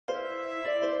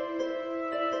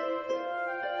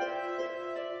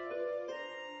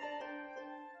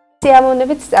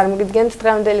სიამოვნებით წარმოგიდგენთ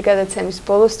დღევანდელი გადაცემის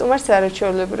ბოლო სტუმარს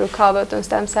არაჩვეულებრივ ქალბატონს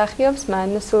და მსახიობს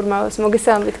მანანა სურმავას.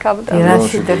 მოგესალმებით ქალბატონო.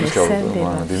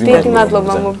 დიდი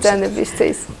მადლობა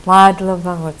მობრძანებისთვის.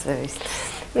 მადლობა მოწვევისთვის.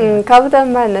 ქალბატონო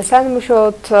მანანა,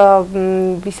 სანიმუშაოდ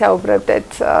ვისაუბრებდეთ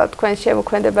თქვენს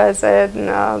შემოქმედებაზე,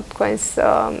 თქვენს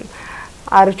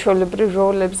არაჩვეულებრივ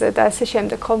როლებზე და ასე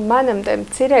შემდეგ. ხოლო მანამდე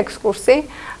მცირე ექსკურსი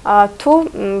თუ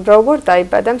როგორ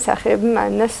დაიბადა მსახიობი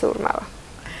მანანა სურმავა.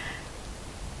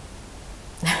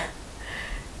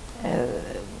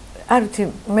 არ ვიცი,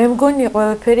 მე მგონი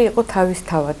ყველაფერი იყო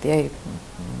თავისთავადი, აი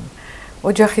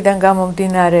ოჯახიდან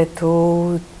გამომდინარე თუ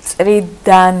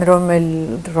წრიდან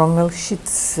რომელშიც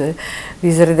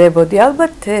ვიზრდებოდი,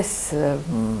 ალბათ ეს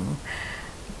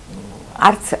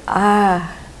არც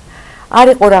არ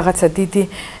იყო რაღაცა დიდი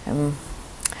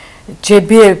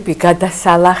ჯებირები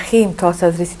გადასალახი იმ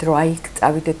თვალსაზრისით, რომ აი იქ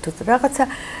წავიდეთ თუ რაღაცა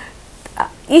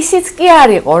ისიც კი არ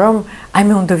იყო, რომ აი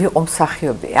მე უნდა ვიყო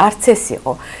მსახიობი, არც ეს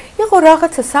იყო. იყო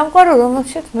რაღაცა სამყარო,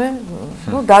 რომელშიც მე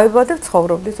დავიბადე,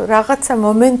 ცხოვრობდი, რაღაცა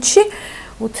მომენტში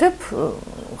უცებ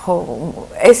ხო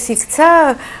ეს იქცა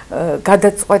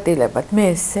გადაწყვეტილებად. მე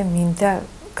ესე მინდა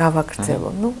გავაგრძელო.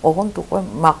 ოღონდ უკვე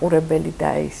მაყურებელი და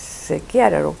ისე კი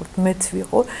არა, როგორც მეც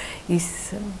ვიყო, ის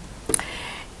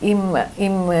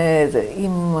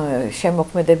იმ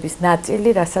შემოქმედების ნაწილი,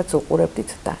 რასაც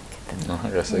უყურებდით და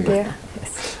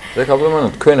და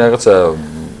კაბლემანო თქვენ რაღაცა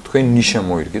თქვენ ნიშა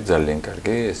მოირგეთ ძალიან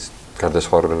კარგი ეს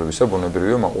გარდასხვავებებისა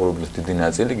ბუნებრივია მაყურებლის დიდი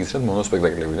ნაწილი გიცნობთ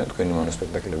მონოსპექტაკლებიდან თქვენი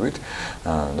მონოსპექტაკლებით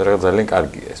და რაღაც ძალიან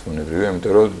კარგია ეს ბუნებრივია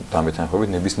იმიტომ რომ დამეთანხმებით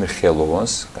ნებისმიერ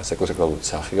ხელოვანს განსაკუთრებით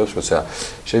მსახიობს როცა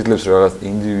შეიძლება რაღაც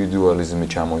ინდივიდუალიზმი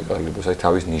ჩამოიყალიბოს აი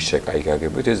თავის ნიშა კაი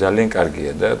გაგებით ეს ძალიან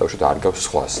კარგია და თავშოთ არ გავს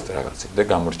სხვას რაღაცით და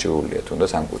გამორჩეულია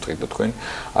თუნდაც ამ კუთხით და თქვენ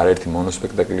არაერთი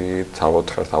მონოსპექტაკლი თავად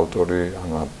ხართ ავტორი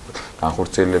ანუ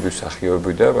განხორციელების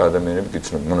მსახიობები და ადამიანები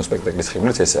გიცნობთ მონოსპექტაკლის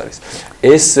ხიბლიც ეს არის.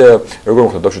 ეს როგორ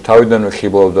მოხდა დავშო თავიდანვე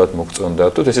ხიბლავდათ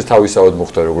მოგწონდათ თუ ესე თავისავად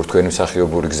მოხდა როგორ თქვენი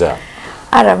მსახიობური გზა?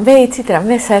 არა, მე იცით რა,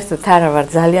 მე საერთოდ არა ვარ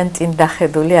ძალიან წინ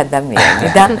დახედული ადამიანი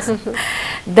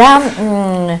და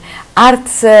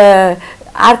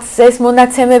არც ეს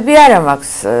მონაცემები არა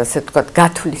მაქვს, ასე ვთქვათ,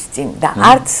 გათვლის წინ და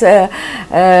არც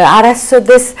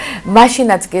არასოდეს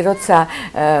მაშინაც კი როცა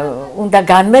უნდა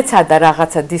განმეცადა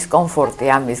რაღაცა დისკომფორტი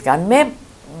ამისგან, მე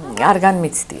არ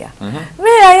განმიცდია.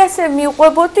 მე აი ასე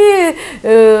მივყვებოდი,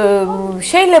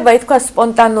 შეიძლება ითქვას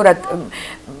სპონტანურად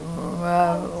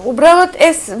უბრალოდ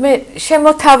ეს მე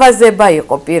შემოთავაზება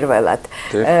იყო პირველად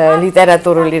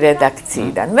ლიტერატურული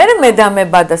რედაქციიდან. მე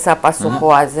დამებადა საფასუხო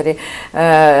აზრი,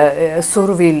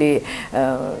 სურვილი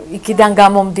იქიდან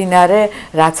გამომდინარე,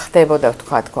 რაც ხდებოდა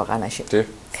ვთქვათ ქვეყანაში.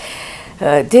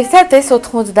 ძირითადად ეს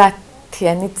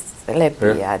 90-იანი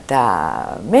წლებია და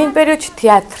მე იმ პერიოდში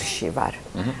თეატრში ვარ.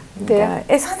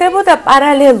 ეს ხდებოდა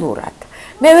პარალელურად.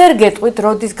 მე ვერ გეტყვით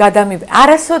როდის გადამიბ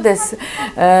არასოდეს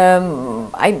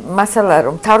აი მასალა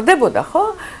რომ თავდებოდა ხო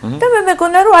და მე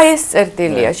მეგონა რომ აი ეს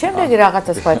წერტილია შემდეგი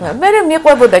რაღაცა სხვა მე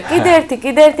მიყვებოდა კიდე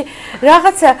ერთი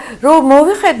რაღაცა რომ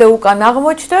მოვიხედე უკან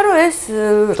აღმოჩნდა რომ ეს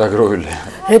დაგროვილი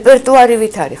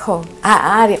რეპერტუარივით არის ხო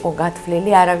არ იყო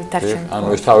გათვლილი არავით არ შემოგვიყვება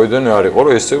ანუ ეს თავიდან არ იყო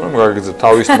რომ ესე რომ გაგიძა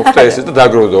თავის მოხდა ესე და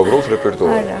დაგროვდა უბრალოდ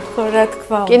რეპერტუარი არა ხო რა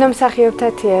თქმა უნდა კინომსახიობთა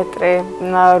თეატრი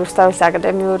რუსთავის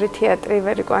აკადემიური თეატრი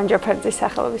ვერიკო ანჯაფარიძის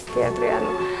სახელობის თეატრი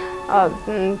ანუ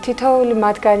თითოეული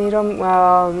მათგანი რომ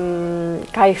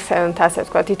გაიხსენოთ ასე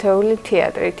ვთქვათ თითოეული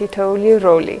თეატრი თითოეული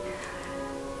როლი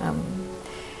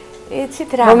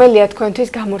იცით რა რომელია თქვენთვის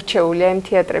გამორჩეულია იმ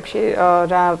თეატრებში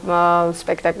რა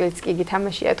სპექტაკლიც კი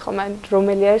გითამაშიათ ხომ ან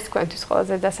რომელი არის თქვენთვის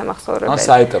ყველაზე დასამახსოვრებელი ან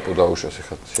საეტაპო დაუშვას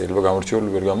ხა შეიძლება გამორჩეული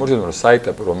ვერ გამორჩიოთ მაგრამ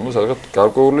საეტაპო რომელსაც რაღაც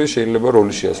გარკვეული შეიძლება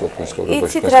როლი შეასრულოს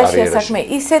ცხოვრებაში იცით რა შეასახმე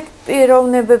ისეთ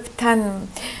პიროვნებებთან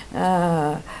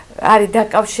არის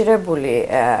დაკავშირებული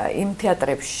იმ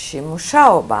თეატრებში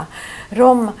მუშაობა,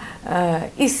 რომ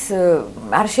ის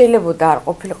არ შეიძლება არ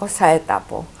ყოფილიყო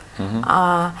საეტაპო.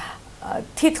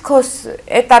 თითქოს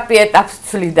ეტაპს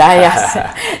ცვლიდა აი ასე.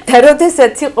 და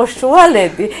როდესაც იყო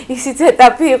შუალედი, ისიც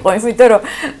ეტაპი იყო, იმიტომ რომ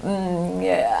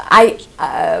აი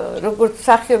როგორც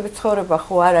მსახიობის ცხოვრება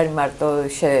ხო არ არის მარტო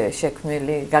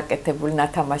შექმნილი, გაკეთებული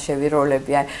ნათამაშები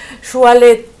როლები, აი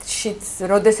შუალედშიც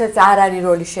როდესაც არ არის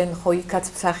როლი შენ ხო იქაც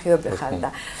მსახიობი ხარ და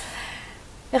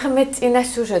ეხლა მე წინა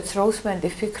სიუჟეტს რო უსმენდი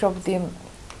ფიქრობდი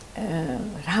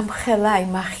რამხელა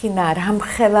იმახინა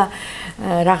რამხელა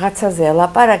რაღაცაზე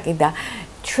ლაპარაკი და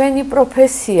ჩვენი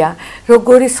პროფესია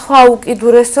როგორი სხვა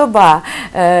უკიდურესობაა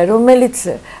რომელიც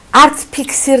არც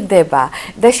ფიქსირდება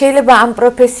და შეიძლება ამ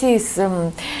პროფესიის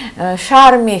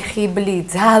შარმი, ხიბლი,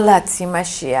 ძალაც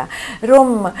იმაშია,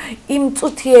 რომ იმ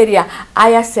წუთიერია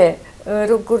აი ასე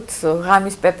როგორც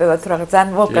ღამის პეპელად რაღაც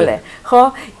ძალიან მოკლე, ხო?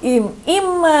 იმ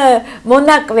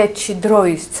მონაკვეთში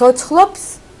დროის ცოცხლობს,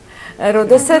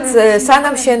 როდესაც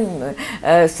სანამ შენ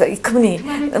იქმნი,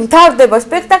 მთავრდება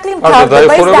სპექტაკლი,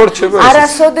 მთავრდება ის და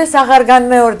არასოდეს აღარ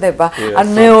განმეორდება. ან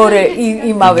მეორე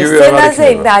იმავე სცენაზე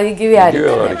და იგივე არ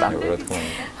იქნება.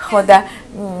 ხო და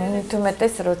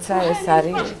თუმეტეს როცა ეს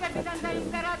არის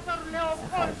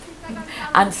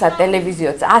ან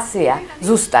სატელევიზიოც ასეა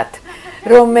ზუსტად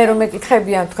რომ მე რომ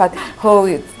მეკითხებიან თქვა ხო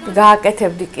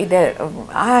გააკეთებდი კიდე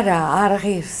არა არ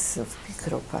ღირს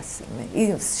ვფიქრობ ასე მე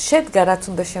შედგა რაც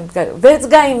უნდა შემდგა ვერც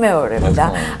გაიმეორებდა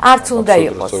არც უნდა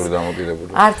იყოს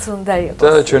არც უნდა იყოს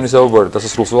და ჩვენი საუბარი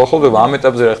დასასრულს ვალხობდება ამ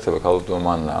ეტაპზე რა ხდება ქალბატონო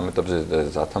მანანა ამ ეტაპზე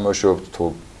ათამაშობთ თუ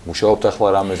მუშაობთ ახლა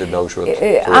რამეზე დავუშვათ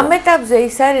ამ ეტაპზე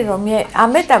ის არის რომ მე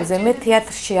ამ ეტაპზე მე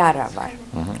თეატრში არა ვარ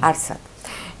არსად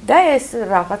და ეს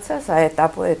რაღაცა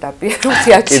ეტაპია რომ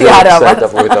თეატრში არა ვარ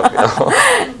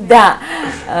და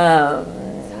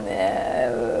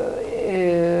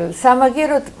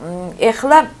სამაგიეროდ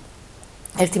ეხლა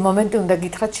ერთი მომენტი უნდა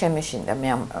გითხრათ შემეშინდა მე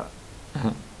ამ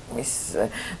ის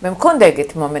მე მქონდა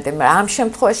ეგეთი მომენტი მაგრამ ამ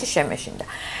შემთხვევაში შემეშინდა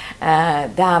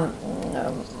და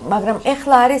მაგრამ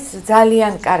ეხლა არის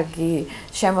ძალიან კარგი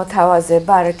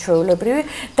შემოთავაზება არაჩვეულებრივი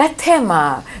და თემა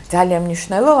ძალიან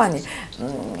მნიშვნელოვანი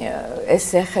ეს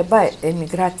ეხება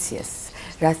ემიგრაციას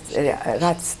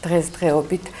რაც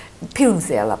დღესდღეობით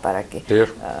ფილმზეა ლაპარაკი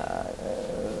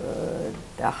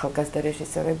ახალგაზრდა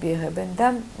რეჟისორები იღებენ და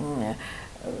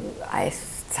აი ეს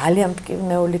ძალიან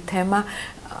მტკივნეული თემა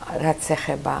რაც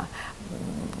ეხება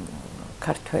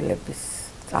ქართველების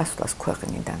წასვლას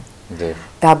ქვეყნიდან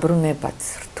დაბრუნებაც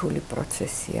რთული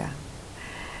პროცესია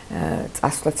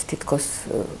წასვლაც თითქოს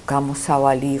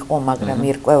გამოსავალი იყო მაგრამ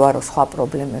ირკვევა რომ სხვა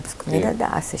პრობლემებს ქმნიდა და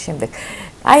ასე შემდეგ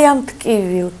აი ამ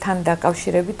ტკივილთან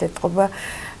დაკავშირებით ეთყობა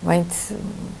მაინც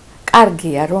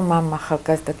კარგია რომ ამ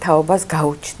ახალგაზრდა თაობას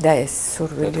გაუჩნდა ეს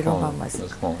სურვილი რომ ამაზე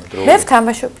მე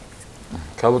ვთამაშობ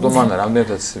ქალბატონო მანანა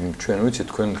რამდენადაც ჩვენ ვიცით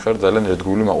თქვენ ხარ ძალიან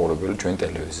ერთგული მაყურებელი ჩვენი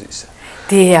ტელევიზიისა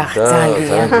დიახ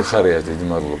ძალიან ხარია დიდი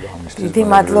მადლობა ამისთვის დიდი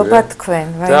მადლობა თქვენ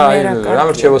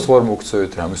რამე რჩევას ხوار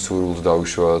მოგწევით რამე სურვილს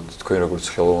დავუშვათ თქვენ როგორც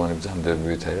ხელოვანი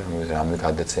ბრძანდებით რამე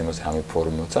გადაცემას რამე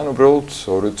ფორმაც ან უბრალოდ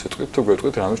ორი წუთით თუ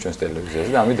გვეტყვით რამე ჩვენს ტელევიზიაზე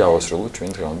და ამი დავასრულოთ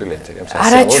ჩვენი დღევანდელი ეთერი ამ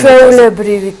სასწაულო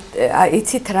არაჩვეულებრივი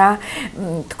იცით რა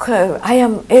აი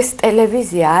ამ ეს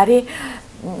ტელევიზია არის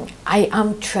აი ამ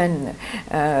ჩვენ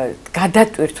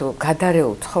გადატვირთულ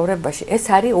გადარეულ ცხოვრებაში ეს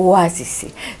არის ოაზისი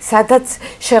სადაც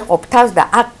შეყოფ თავს და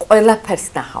აქ ყველაფერს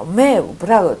ნახავ მე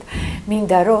უბრალოდ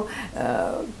მინდა რომ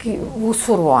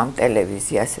უსურვო ამ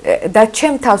ტელევიზიას და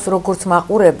ჩემ თავს როგორც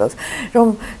მაყურებელს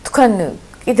რომ თქვენ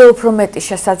კიდევ უფრო მეტი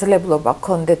შესაძლებლობა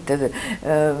გქონდეთ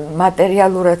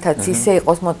მატერიალურადაც ისე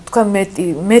იყოს თქვენ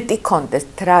მეტი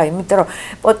გქონდეთ რა იმიტომ რომ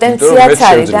პოტენციალიც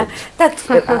არის და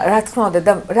რა თქმა უნდა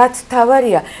და რაც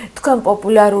თავარია თქვენ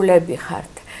პოპულარულები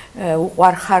ხართ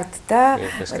უყვარხართ და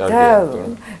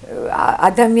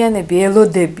ადამიანები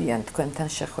ელოდებიან თქვენთან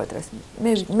შეხვედრას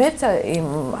მეც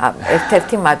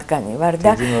ერთ-ერთი მათგანი ვარ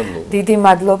და დიდი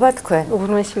მადლობა თქვენ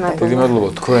უღრმესი მადლობა დიდი მადლობა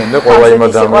თქვენ და ყველა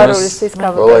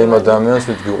იმ ადამიანს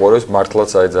ვით გიყვაროს მართლაც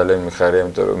აი ძალიან მიხარია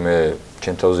იმიტომ რომ მე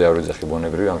ჩემ თავზე არ ვიძახი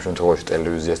ბუნებრივი ამ შემთხვევაში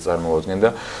ტელევიზიას წარმოვადგენ და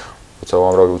როცა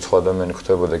უამრავი უცხო ადამიანი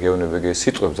ხვდებოდა გეუბნებოდა ეს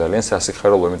სიტყვები ძალიან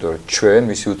სასიხარულო იმიტომ რომ ჩვენ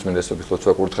მისი უწმინდესობის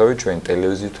ლოცვა კურთხევით ჩვენი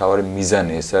ტელევიზიის თავარი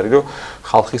მიზანი ეს არის რომ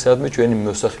ხალხისადმი ჩვენი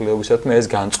მოსახლეობისადმი ეს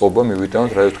განწყობა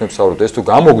მივიტანოთ რა თქვენ ვსაუბრობთ ეს თუ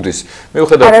გამოგდის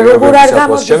მიუხედავად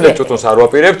პირობების შემდეგ თვითონს არ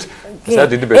ვაპირებთ ესა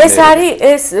დიდი ბედნიერება ეს არის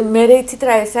ეს მე იცით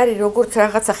რა ეს არის როგორც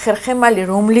რაღაცა ხერხემალი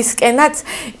რომლისკენაც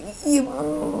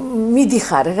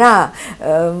მიდიხარ რა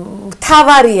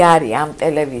თავარი არის ამ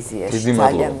ტელევიზიაში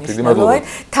ძალიან მნიშვნელოვანი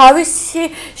თავისი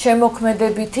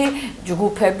შემოქმედებითი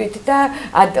ჯგუფებით და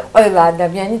ყველა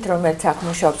ადამიანით რომელიც აქ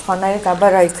მუშაობს ხანერეთ აბა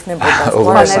რა იქნებოდა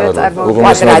ხანერეთ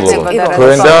წარმოგიდგენია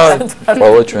თქვენ და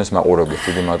ყველა ჩვენს მაყურებელს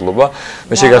დიდი მადლობა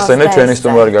მე შეგახსენებ ჩვენი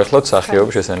სტუმარი გახლავთ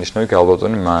მსახიობი შესანიშნავი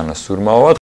ქალბატონი მანანა სურმავა